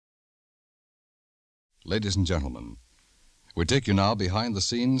Ladies and gentlemen, we take you now behind the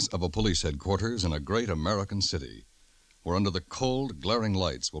scenes of a police headquarters in a great American city, where under the cold, glaring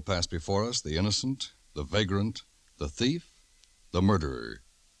lights will pass before us the innocent, the vagrant, the thief, the murderer.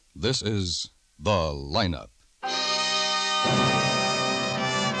 This is The Lineup.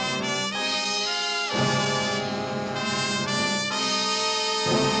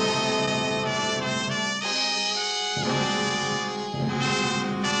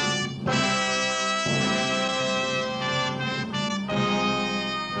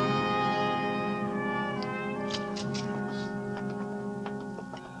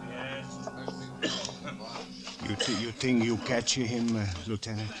 You think you catch him,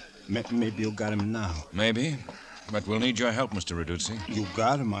 Lieutenant? Maybe you got him now. Maybe, but we'll need your help, Mr. Reducci. You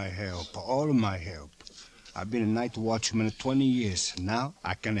got my help, all of my help. I've been a night watchman 20 years. Now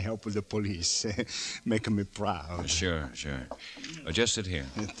I can help with the police, making me proud. Sure. Just sit here.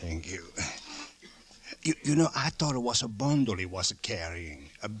 Thank you. You know, I thought it was a bundle he was carrying,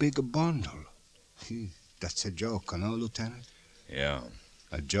 a bigger bundle. That's a joke, no, Lieutenant? Yeah.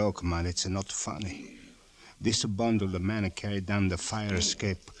 A joke, man, it's not funny. This bundle the man carried down the fire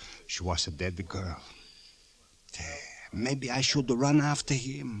escape, she was a dead girl. Maybe I should run after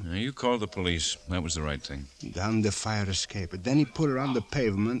him. You called the police. That was the right thing. Down the fire escape. Then he put her on the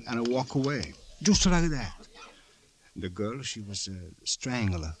pavement and I walk away. Just like that. The girl, she was a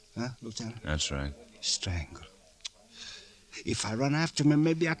strangler, huh, Lieutenant? That's right. Strangle. If I run after him,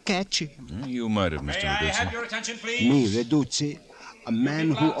 maybe I'll catch him. You might have, Mr. Reduci. May I have your attention, please? Me, Reduci. A man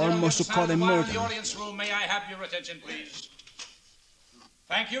who almost caught a murder. The audience room, may I have your attention, please?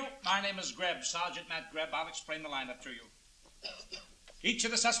 Thank you. My name is Greb, Sergeant Matt Greb. I'll explain the lineup to you. Each of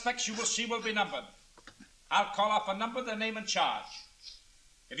the suspects you will see will be numbered. I'll call off a number, their name and charge.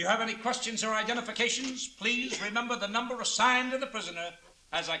 If you have any questions or identifications, please remember the number assigned to the prisoner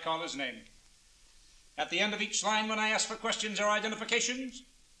as I call his name. At the end of each line, when I ask for questions or identifications,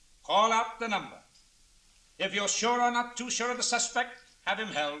 call out the number. If you're sure or not too sure of the suspect, have him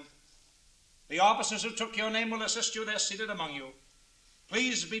held. The officers who took your name will assist you. They're seated among you.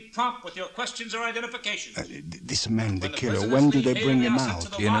 Please be prompt with your questions or identifications. This man, the killer, when do they bring him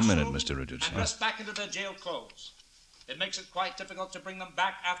out? In a minute, Mr. Reduci. And dress back into their jail clothes. It makes it quite difficult to bring them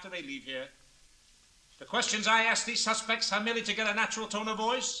back after they leave here. The questions I ask these suspects are merely to get a natural tone of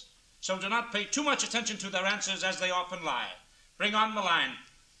voice, so do not pay too much attention to their answers as they often lie. Bring on the line.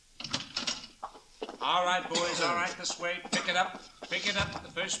 All right, boys, all right, this way. Pick it up. Pick it up.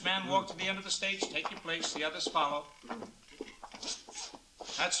 The first man walk to the end of the stage. Take your place. The others follow.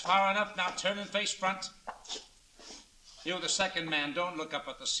 That's far enough. Now turn and face front. You, the second man, don't look up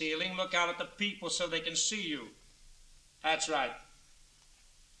at the ceiling. Look out at the people so they can see you. That's right.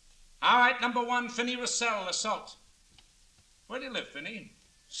 All right, number one, Finney Russell, assault. Where do you live, Finney?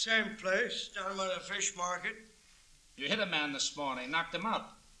 Same place, down by the fish market. You hit a man this morning, knocked him out.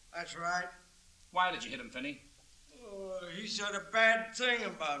 That's right. Why did you hit him, Finney? Oh, he said a bad thing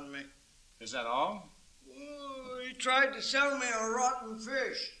about me. Is that all? Oh, he tried to sell me a rotten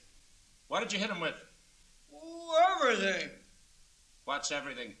fish. What did you hit him with? Oh, everything. What's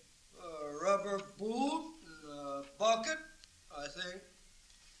everything? A rubber boot and a bucket, I think.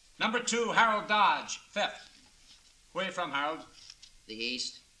 Number two, Harold Dodge, theft. Where you from, Harold? The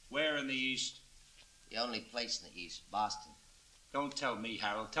East. Where in the East? The only place in the East, Boston. Don't tell me,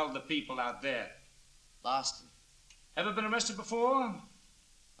 Harold. Tell the people out there. Boston. Ever been arrested before?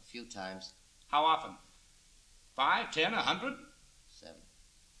 A few times. How often? 5, 10, 100? 7.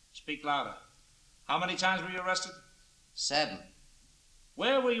 Speak louder. How many times were you arrested? 7.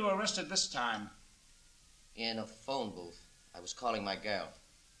 Where were you arrested this time? In a phone booth. I was calling my girl.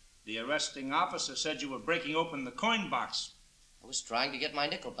 The arresting officer said you were breaking open the coin box. I was trying to get my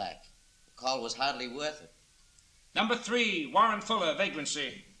nickel back. The call was hardly worth it. Number 3, Warren Fuller,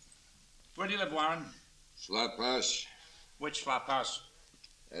 vagrancy. Where do you live, Warren? Flop house. Which flop house?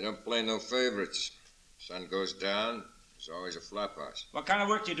 I don't play no favorites. Sun goes down, there's always a flop house. What kind of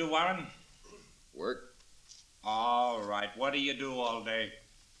work do you do, Warren? Work? All right. What do you do all day?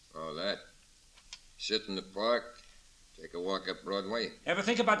 All that. Sit in the park, take a walk up Broadway. Ever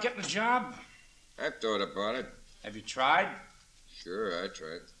think about getting a job? I've thought about it. Have you tried? Sure, I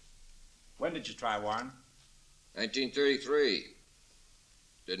tried. When did you try, Warren? 1933.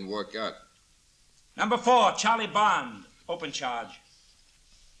 Didn't work out. Number 4, Charlie Bond, open charge.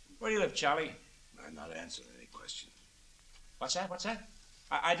 Where do you live, Charlie? I'm not answering any questions. What's that?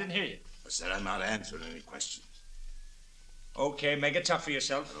 I didn't hear you. I said I'm not answering any questions. Okay, make it tough for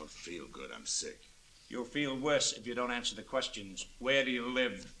yourself. I don't feel good. I'm sick. You'll feel worse if you don't answer the questions. Where do you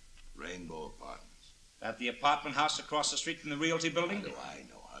live? Rainbow Apartments. At the apartment house across the street from the Realty building? How do I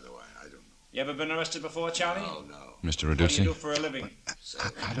know? I don't know. You ever been arrested before, Charlie? No. Mr. What do you do Reducey? for a living?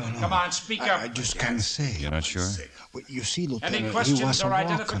 I don't know. Come on, speak up. I just can't say. You're not sure? But you see, Any Lieutenant, he questions wasn't or walking.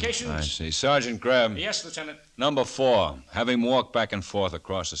 identifications? I see. Sergeant Graham. Yes, Lieutenant. Number 4. Have him walk back and forth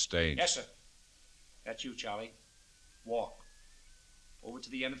across the stage. Yes, sir. That's you, Charlie. Walk. Over to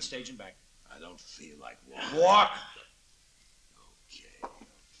the end of the stage and back. I don't feel like walking. Walk!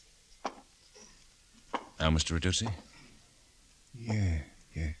 Okay. Now, Mr. Reducey?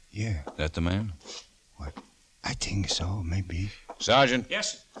 Yeah. That the man? What? I think so, maybe. Sergeant,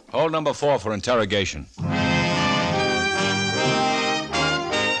 Yes, sir. hold number 4 for interrogation.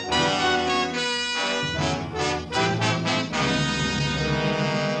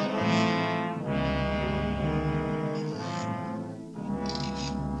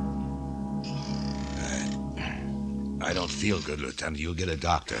 I don't feel good, Lieutenant. You'll get a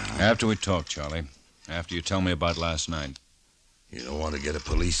doctor. After we talk, Charlie. After you tell me about last night. You don't want to get a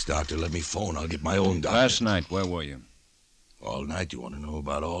police doctor? Let me phone. I'll get my own doctor. Last night, where were you? All night? You want to know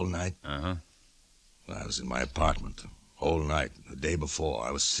about all night? Uh-huh. Well, I was in my apartment. Whole night. The day before,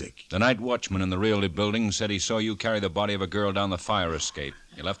 I was sick. The night watchman in the Realty building said he saw you carry the body of a girl down the fire escape.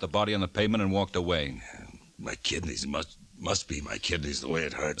 You left the body on the pavement and walked away. My kidneys must be my kidneys the way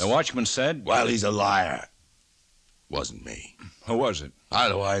it hurts. The watchman said... Well, he's a liar. Wasn't me. Who was it? How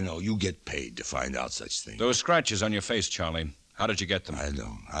do I know? You get paid to find out such things. Those scratches on your face, Charlie. How did you get them?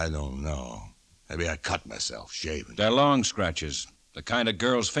 I don't know. Maybe I cut myself, shaving. They're long scratches. The kind a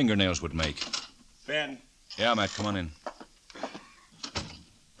girl's fingernails would make. Ben, Yeah, Matt, come on in.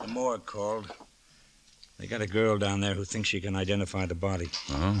 The morgue called. They got a girl down there who thinks she can identify the body.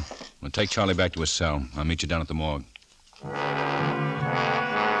 Uh-huh. Well, take Charlie back to his cell. I'll meet you down at the morgue.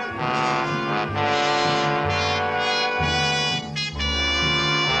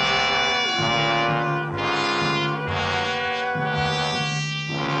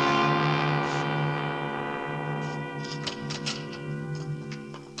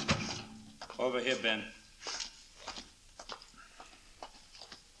 over here, Ben.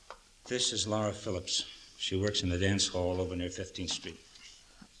 This is Laura Phillips. She works in the dance hall over near 15th Street.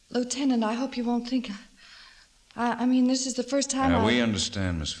 Lieutenant, I hope you won't think... I mean, this is the first time We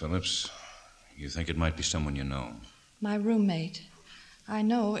understand, Miss Phillips. You think it might be someone you know. My roommate. I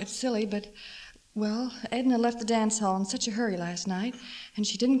know, it's silly, but... Well, Edna left the dance hall in such a hurry last night, and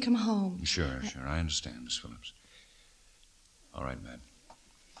she didn't come home. Sure. I understand, Miss Phillips. All right, Matt.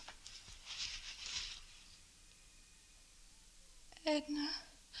 Edna.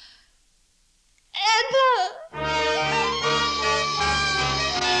 Edna!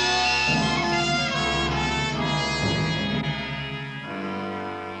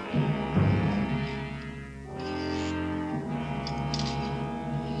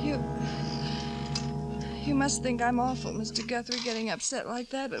 You must think I'm awful, Mr. Guthrie, getting upset like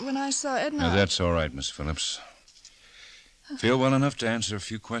that, but when I saw Edna... Now, that's all right, Miss Phillips. Feel well enough to answer a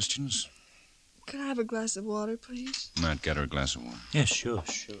few questions? Could I have a glass of water, please? Matt, get her a glass of water. Yes, sure.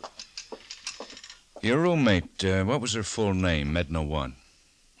 Your roommate, what was her full name? Edna what?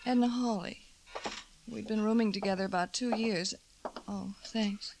 Edna Hawley. We'd been rooming together about 2 years. Oh,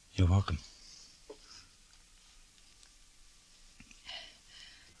 thanks. You're welcome.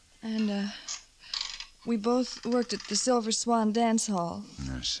 And, we both worked at the Silver Swan Dance Hall.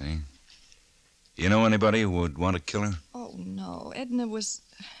 I see. You know anybody who would want to kill her? Oh, no. Edna was...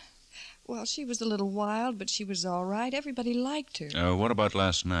 Well, she was a little wild, but she was all right. Everybody liked her. What about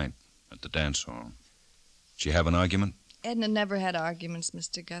last night at the dance hall? Did you have an argument? Edna never had arguments,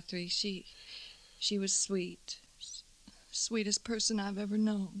 Mr. Guthrie. She was sweet. Sweetest person I've ever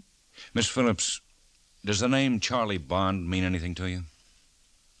known. Miss Phillips, does the name Charlie Bond mean anything to you?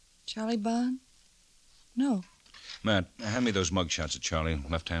 Charlie Bond? No. Matt, hand me those mugshots of Charlie,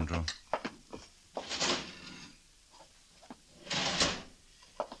 left-hand drawer.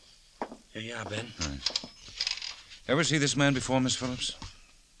 Here you are, Ben. Right. Ever see this man before, Miss Phillips?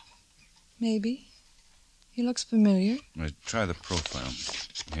 Maybe. He looks familiar. Try the profile.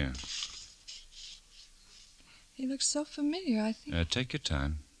 Here. He looks so familiar, I think. Take your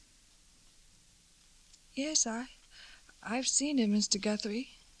time. Yes, I've seen him, Mr. Guthrie.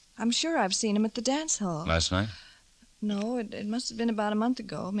 I'm sure I've seen him at the dance hall. Last night? No, it must have been about a month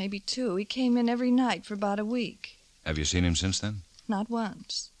ago, maybe 2. He came in every night for about a week. Have you seen him since then? Not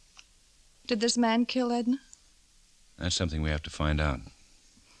once. Did this man kill Edna? That's something we have to find out.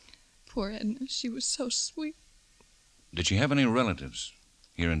 Poor Edna, she was so sweet. Did she have any relatives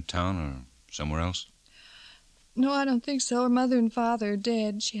here in town or somewhere else? No, I don't think so. Her mother and father are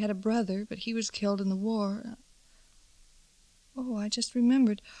dead. She had a brother, but he was killed in the war. Oh, I just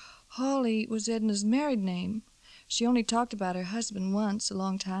remembered. Hawley was Edna's married name. She only talked about her husband once, a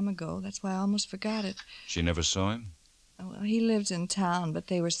long time ago. That's why I almost forgot it. She never saw him? Well, he lives in town, but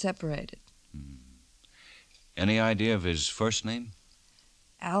they were separated. Any idea of his first name?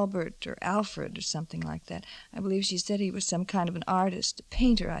 Albert or Alfred or something like that. I believe she said he was some kind of an artist, a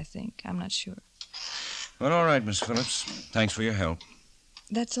painter, I think. I'm not sure. Well, all right, Miss Phillips. Thanks for your help.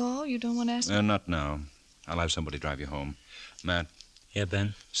 That's all? You don't want to ask me? Not now. I'll have somebody drive you home. Matt. Yeah,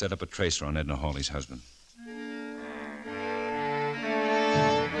 Ben? Set up a tracer on Edna Hawley's husband.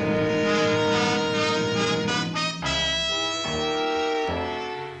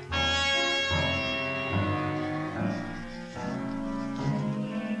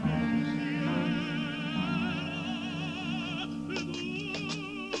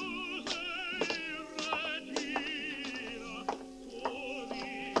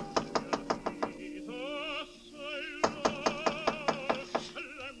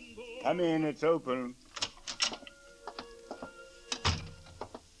 Come in, it's open.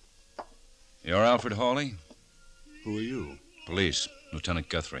 You're Alfred Hawley? Who are you? Police, Lieutenant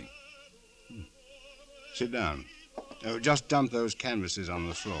Guthrie. Sit down. Just dump those canvases on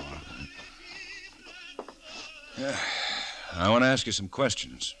the floor. I want to ask you some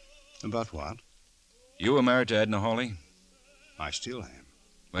questions. About what? You were married to Edna Hawley? I still am.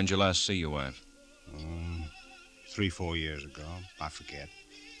 When'd you last see your wife? 3-4 years ago. I forget.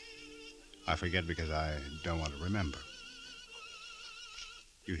 I forget because I don't want to remember.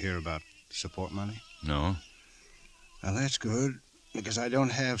 You hear about support money? No. Well, that's good, because I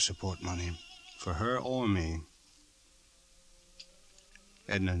don't have support money for her or me.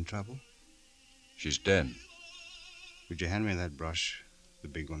 Edna in trouble? She's dead. Would you hand me that brush, the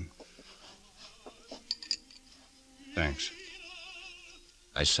big one? Thanks.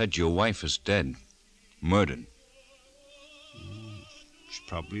 I said your wife is dead. Murdered. She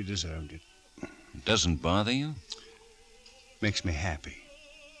probably deserved it. It doesn't bother you? Makes me happy.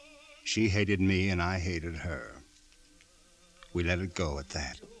 She hated me and I hated her. We let it go at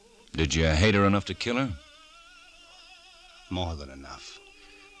that. Did you hate her enough to kill her? More than enough.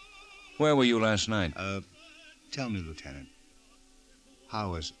 Where were you last night? Tell me, Lieutenant,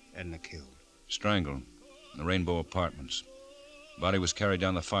 how was Edna killed? Strangled. In the Rainbow Apartments. Body was carried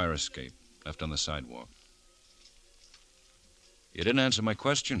down the fire escape, left on the sidewalk. You didn't answer my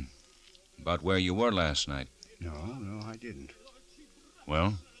question about where you were last night. No, I didn't.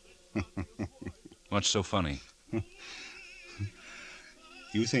 Well? What's so funny?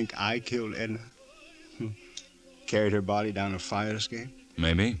 You think I killed Edna? Carried her body down a fire escape?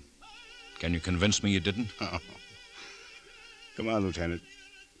 Maybe. Can you convince me you didn't? Oh. Come on, Lieutenant.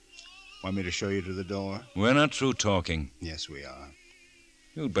 Want me to show you to the door? We're not through talking. Yes, we are.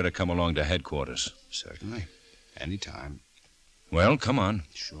 You'd better come along to headquarters. Certainly. Anytime. Well, come on.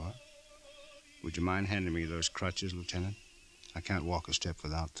 Sure. Would you mind handing me those crutches, Lieutenant? I can't walk a step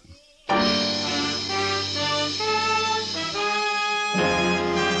without them.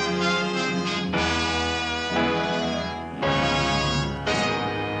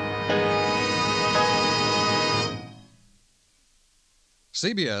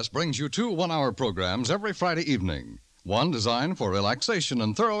 CBS brings you 2 one-hour programs every Friday evening. One designed for relaxation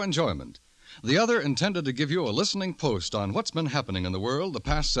and thorough enjoyment. The other intended to give you a listening post on what's been happening in the world the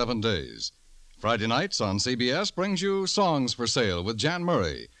past 7 days. Friday nights on CBS brings you Songs for Sale with Jan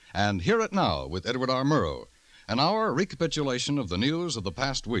Murray and Hear It Now with Edward R. Murrow, an hour recapitulation of the news of the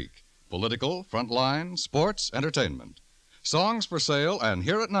past week, political, frontline, sports, entertainment. Songs for Sale and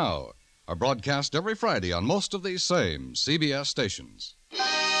Hear It Now are broadcast every Friday on most of these same CBS stations.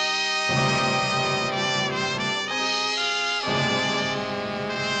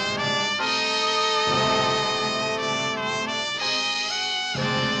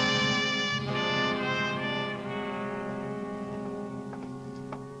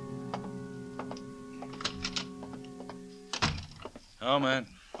 Oh, man.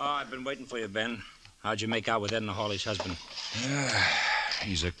 Oh, I've been waiting for you, Ben. How'd you make out with Edna Hawley's husband?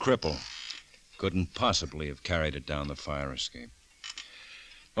 He's a cripple. Couldn't possibly have carried it down the fire escape.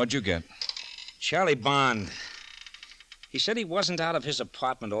 What'd you get? Charlie Bond. He said he wasn't out of his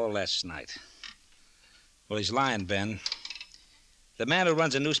apartment all last night. Well, he's lying, Ben. The man who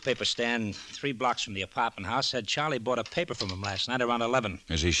runs a newspaper stand 3 blocks from the apartment house said Charlie bought a paper from him last night around 11.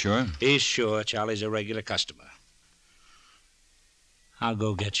 Is he sure? He's sure. Charlie's a regular customer. I'll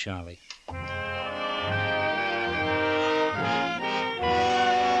go get Charlie.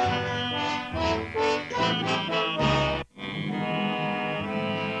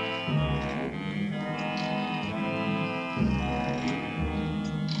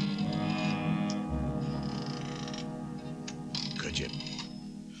 Could you,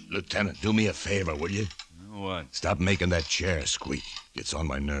 Lieutenant, do me a favor, will you? What? What? Stop making that chair squeak. Gets on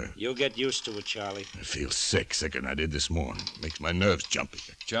my nerve. You'll get used to it, Charlie. I feel sicker than I did this morning. Makes my nerves jumpy.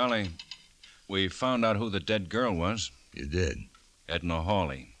 Charlie, we found out who the dead girl was. You did? Edna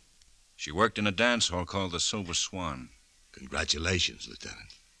Hawley. She worked in a dance hall called the Silver Swan. Congratulations,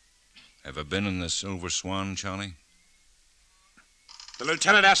 Lieutenant. Ever been in the Silver Swan, Charlie? The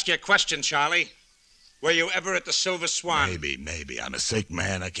lieutenant asked you a question, Charlie. Were you ever at the Silver Swan? Maybe. I'm a sick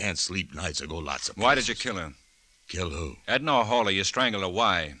man. I can't sleep nights. I go lots of places. Why did you kill her? Kill who? Edna Hawley. You strangled her.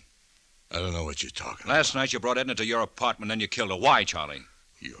 Why? I don't know what you're talking about. Last night you brought Edna to your apartment, then you killed her. Why, Charlie?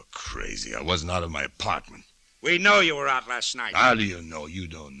 You're crazy. I wasn't out of my apartment. We know you were out last night. How do you know? You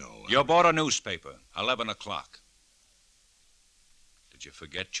don't know. You bought a newspaper. 11 o'clock. Did you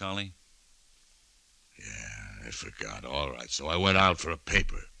forget, Charlie? Yeah, I forgot. All right, so I went out for a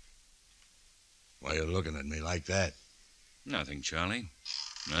paper. Why are you looking at me like that? Nothing, Charlie.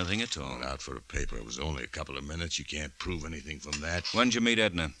 Nothing at all. Went out for a paper. It was only a couple of minutes. You can't prove anything from that. When'd you meet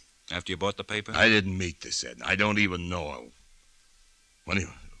Edna? After you bought the paper? I didn't meet this Edna. I don't even know her. When are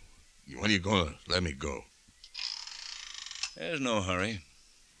you going to let me go? There's no hurry.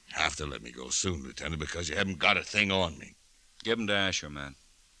 Have to let me go soon, Lieutenant, because you haven't got a thing on me. Give him to Asher, man.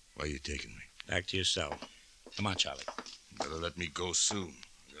 Why are you taking me? Back to your cell. Come on, Charlie. You better let me go soon.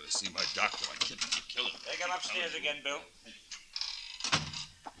 I gotta see my doctor. I can't kill him. Take him upstairs again, Bill.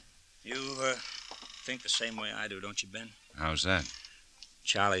 You think the same way I do, don't you, Ben? How's that?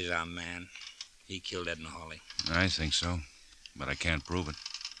 Charlie's our man. He killed Edna Hawley. I think so, but I can't prove it.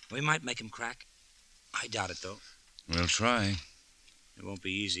 We might make him crack. I doubt it, though. We'll try. It won't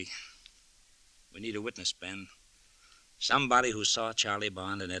be easy. We need a witness, Ben. Somebody who saw Charlie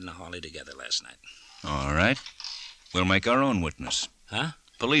Bond and Edna Hawley together last night. All right. We'll make our own witness. Huh?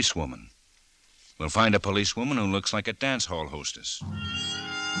 Policewoman. We'll find a policewoman who looks like a dance hall hostess.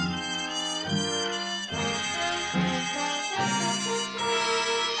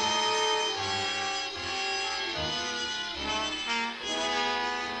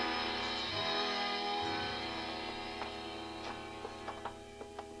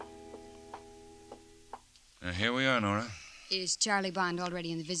 Here we are, Nora. Is Charlie Bond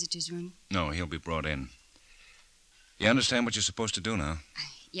already in the visitor's room? No, he'll be brought in. You understand what you're supposed to do now?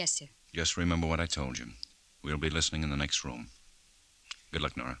 Yes, sir. Just remember what I told you. We'll be listening in the next room. Good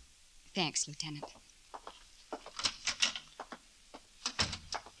luck, Nora. Thanks, Lieutenant.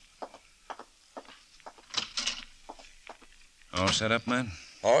 All set up, man?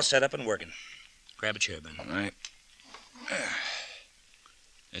 All set up and working. Grab a chair, Ben. All right.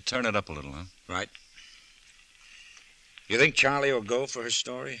 Turn it up a little, huh? Right. You think Charlie will go for her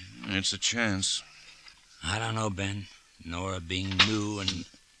story? It's a chance. I don't know, Ben. Nora being new and...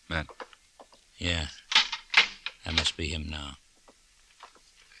 Matt. Yeah. That must be him now.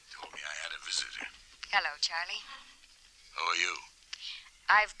 They told me I had a visitor. Hello, Charlie. Who are you?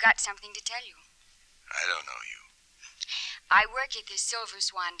 I've got something to tell you. I don't know you. I work at this Silver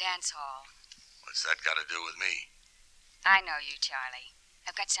Swan dance hall. What's that got to do with me? I know you, Charlie.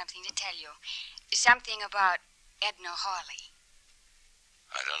 I've got something to tell you. Something about Edna Hawley.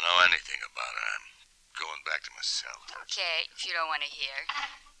 I don't know anything about her. I'm going back to my cell. Okay, if you don't want to hear.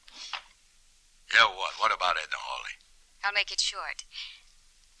 Yeah, what? What about Edna Hawley? I'll make it short.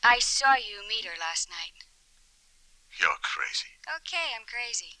 I saw you meet her last night. You're crazy. Okay, I'm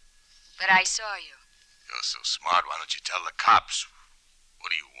crazy. But I saw you. You're so smart. Why don't you tell the cops? What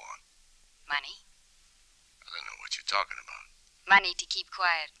do you want? Money? I don't know what you're talking about. Money to keep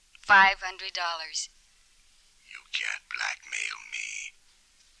quiet. $500. You can't blackmail me.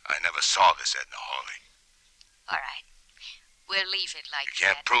 I never saw this Edna Hawley. All right. We'll leave it like that.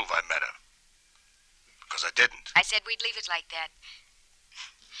 You can't prove I met her. Because I didn't. I said we'd leave it like that.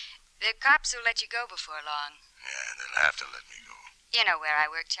 The cops will let you go before long. Yeah, they'll have to let me go. You know where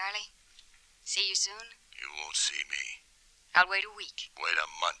I work, Charlie. See you soon? You won't see me. I'll wait a week. Wait a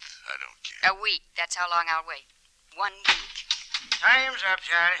month. I don't care. A week. That's how long I'll wait. 1 week. Time's up,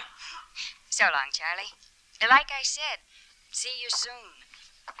 Charlie. So long, Charlie. Like I said, see you soon.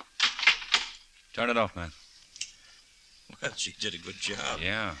 Turn it off, man. Well, she did a good job.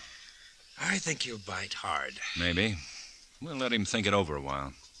 Yeah. I think he'll bite hard. Maybe. We'll let him think it over a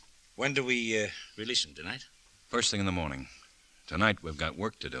while. When do we release him, tonight? First thing in the morning. Tonight we've got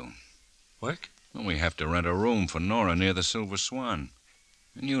work to do. Work? Well, we have to rent a room for Nora near the Silver Swan.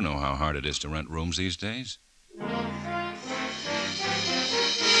 And you know how hard it is to rent rooms these days.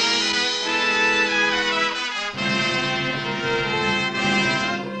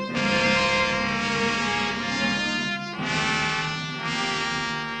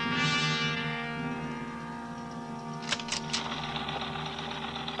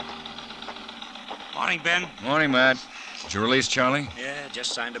 Morning, Ben. Morning, Matt. Did you release Charlie? Yeah,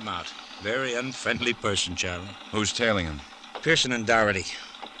 just signed him out. Very unfriendly person, Charlie. Who's tailing him? Pearson and Doherty.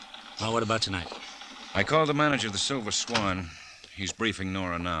 Well, what about tonight? I called the manager of the Silver Swan. He's briefing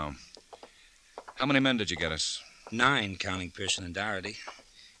Nora now. How many men did you get us? 9, counting Pearson and Doherty.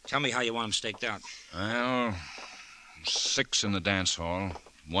 Tell me how you want them staked out. Well, 6 in the dance hall,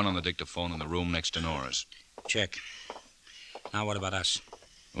 1 on the dictaphone in the room next to Nora's. Check. Now what about us?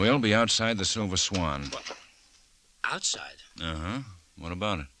 We'll be outside the Silver Swan. What? Outside? Uh-huh. What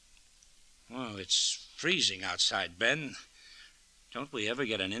about it? Well, it's freezing outside, Ben. Don't we ever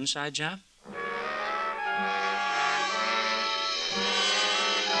get an inside job?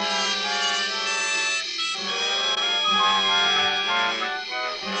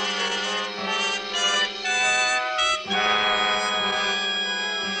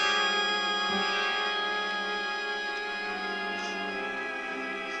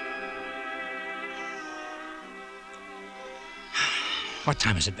 What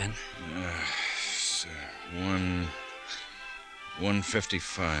time is it, Ben?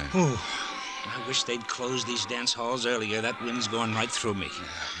 1:55. Oh, I wish they'd close these dance halls earlier. That wind's going right through me.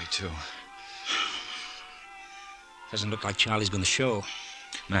 Yeah, me too. Doesn't look like Charlie's going to show.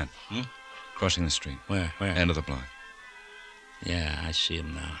 Matt, crossing the street. Where? End of the block. Yeah, I see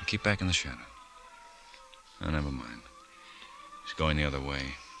him now. Keep back in the shadow. Oh, never mind. He's going the other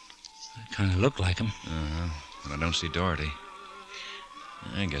way. It kind of looked like him. Uh-huh. But I don't see Doherty.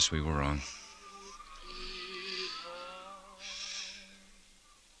 I guess we were wrong.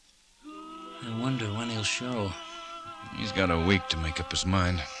 I wonder when he'll show. He's got a week to make up his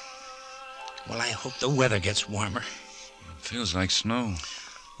mind. Well, I hope the weather gets warmer. It feels like snow.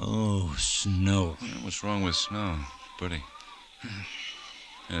 Oh, snow. Yeah, what's wrong with snow? Pretty.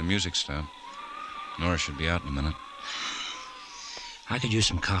 Yeah, the music stopped. Nora should be out in a minute. I could use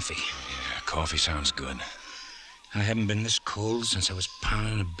some coffee. Yeah, coffee sounds good. I haven't been this cold since I was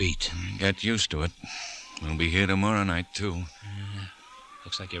pounding a beat. Get used to it. We'll be here tomorrow night, too.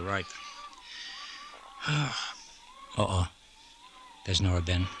 Looks like you're right. Uh-oh. There's Nora,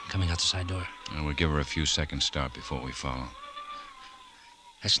 Ben, coming out the side door. We'll give her a few seconds start before we follow.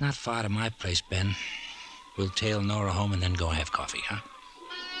 That's not far to my place, Ben. We'll tail Nora home and then go have coffee, huh?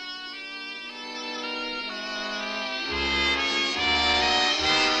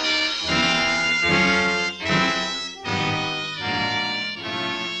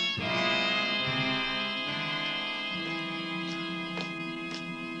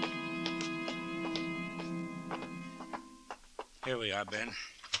 Here we are, Ben.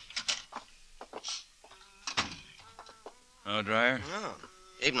 Oh, Dryer? Oh,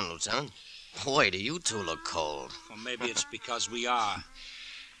 evening, Lieutenant. Boy, do you two look cold. Well, maybe it's because we are.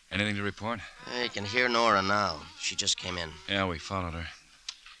 Anything to report? You can hear Nora now. She just came in. Yeah, we followed her.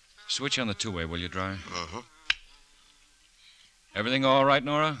 Switch on the two-way, will you, Dryer? Mm-hmm. Everything all right,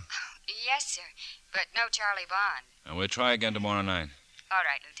 Nora? Yes, sir, but no Charlie Bond. We'll try again tomorrow night. All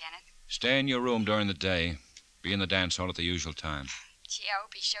right, Lieutenant. Stay in your room during the day. Be in the dance hall at the usual time. Gee, I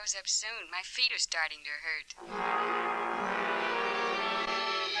hope he shows up soon. My feet are starting to hurt.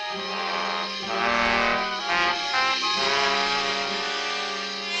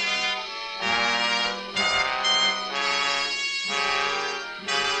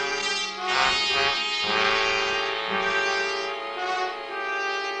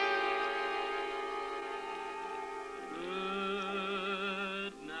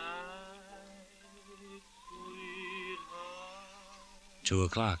 Two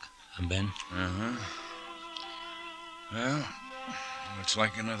o'clock. I'm Ben. Uh-huh. Well, looks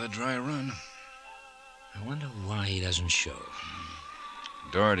like another dry run. I wonder why he doesn't show.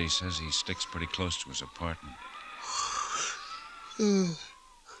 Doherty says he sticks pretty close to his apartment.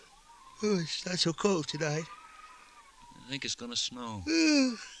 It's not so cold tonight. I think it's gonna snow.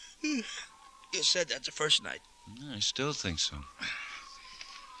 You said that the first night. I still think so.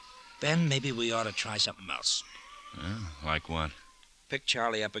 Ben, maybe we ought to try something else. Like what? Pick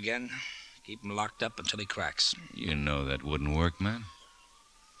Charlie up again. Keep him locked up until he cracks. You know that wouldn't work, man.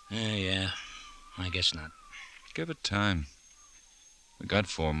 Yeah. I guess not. Give it time. We got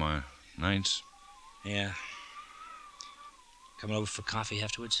 4 more nights. Yeah. Coming over for coffee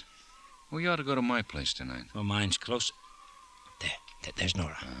afterwards? We ought to go to my place tonight. Well, mine's closer. There's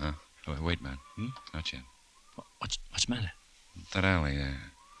Nora. Uh-huh. Oh, wait, man. Not yet. What's the matter? That alley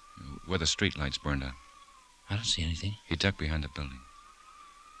there, where the street lights burned out. I don't see anything. He ducked behind the building.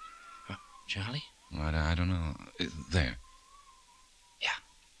 Charlie? Well, I don't know. There. Yeah,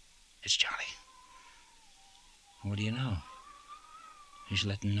 it's Charlie. What do you know? He's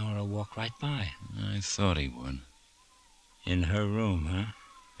letting Nora walk right by. I thought he would. In her room, huh?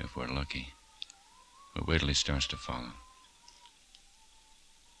 If we're lucky. We'll wait till he starts to follow.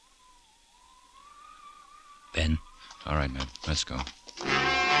 Ben? All right, Matt. Let's go.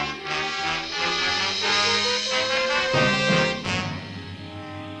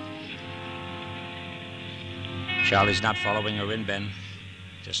 Charlie's not following her in, Ben.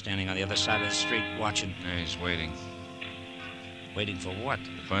 Just standing on the other side of the street, watching. Yeah, he's waiting. Waiting for what?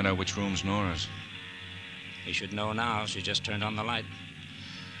 To find out which room's Nora's. He should know now. She just turned on the light.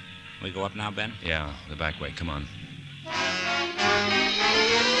 We go up now, Ben? Yeah, the back way. Come on.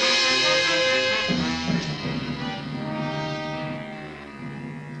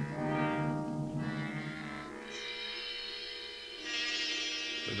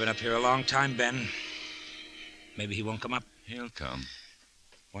 We've been up here a long time, Ben. Maybe he won't come up. He'll come.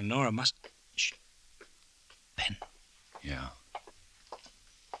 Well, Nora must... Shh. Ben. Yeah.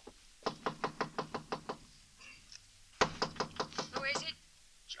 Who is it?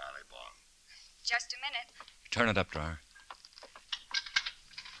 Charlie Bong. Just a minute. Turn it up, Dryer.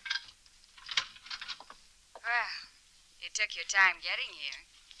 Well, you took your time getting here.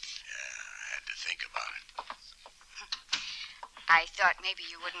 Yeah, I had to think about it. I thought maybe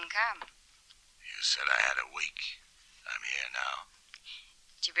you wouldn't come. You said I had a week. I'm here now.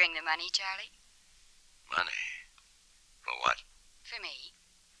 Did you bring the money, Charlie? Money? For what? For me.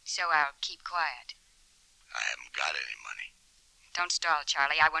 So I'll keep quiet. I haven't got any money. Don't stall,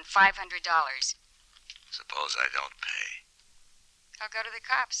 Charlie. I want $500. Suppose I don't pay. I'll go to the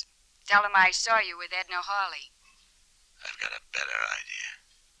cops. Tell them I saw you with Edna Hawley. I've got a better idea.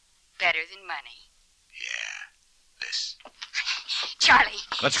 Better than money. Yeah, this. Charlie!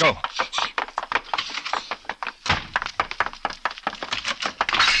 Let's go.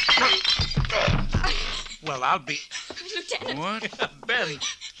 Well, I'll be... Lieutenant! What? Ben,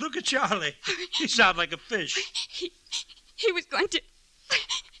 look at Charlie. He's out like a fish. He was going to...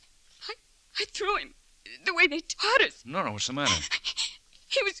 I threw him the way they taught us. Nora, what's the matter?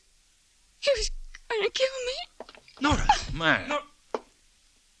 He was going to kill me. Nora! Matt. Nora!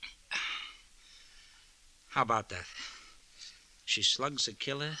 How about that? She slugs the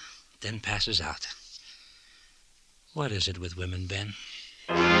killer, then passes out. What is it with women, Ben?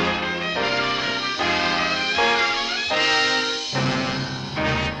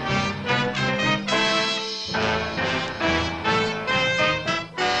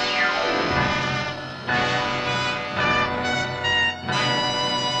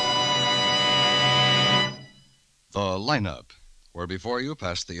 The lineup, where before you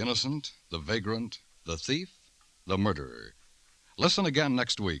pass the innocent, the vagrant, the thief, the murderer. Listen again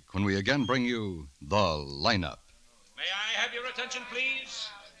next week when we again bring you The Lineup. May I have your attention, please?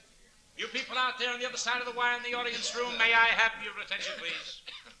 You people out there on the other side of the wire in the audience room, may I have your attention, please?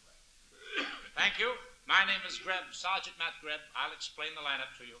 Thank you. My name is Greb, Sergeant Matt Greb. I'll explain the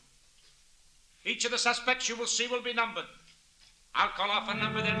lineup to you. Each of the suspects you will see will be numbered. I'll call off a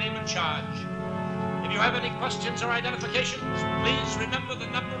number, their name and charge. If you have any questions or identifications, please remember the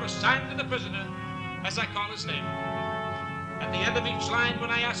number assigned to the prisoner as I call his name. At the end of each line,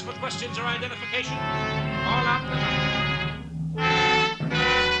 when I ask for questions or identification, call out the number.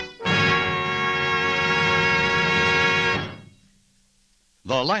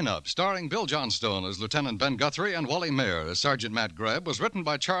 The Lineup, starring Bill Johnstone as Lieutenant Ben Guthrie and Wally Mayer as Sergeant Matt Greb, was written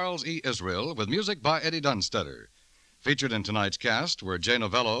by Charles E. Israel with music by Eddie Dunstetter. Featured in tonight's cast were Jay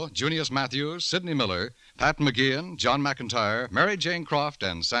Novello, Junius Matthews, Sidney Miller, Pat McGeehan, John McIntyre, Mary Jane Croft,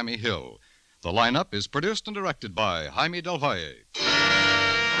 and Sammy Hill. The Lineup is produced and directed by Jaime Del Valle.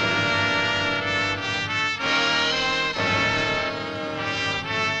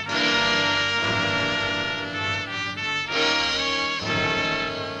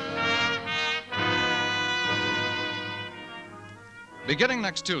 Beginning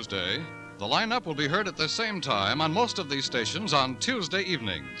next Tuesday, The Lineup will be heard at the same time on most of these stations on Tuesday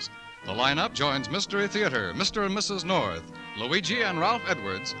evenings. The Lineup joins Mystery Theater, Mr. and Mrs. North, Luigi and Ralph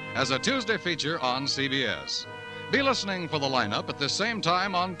Edwards as a Tuesday feature on CBS. Be listening for The Lineup at the same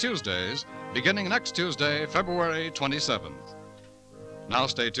time on Tuesdays, beginning next Tuesday, February 27th. Now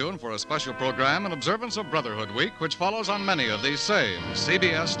stay tuned for a special program in observance of Brotherhood Week, which follows on many of these same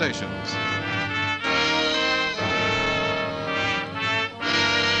CBS stations.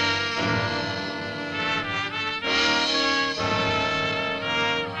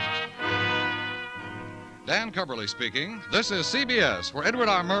 Dan Cubberly speaking. This is CBS, where Edward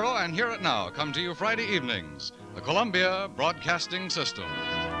R. Murrow and Hear It Now come to you Friday evenings. The Columbia Broadcasting System.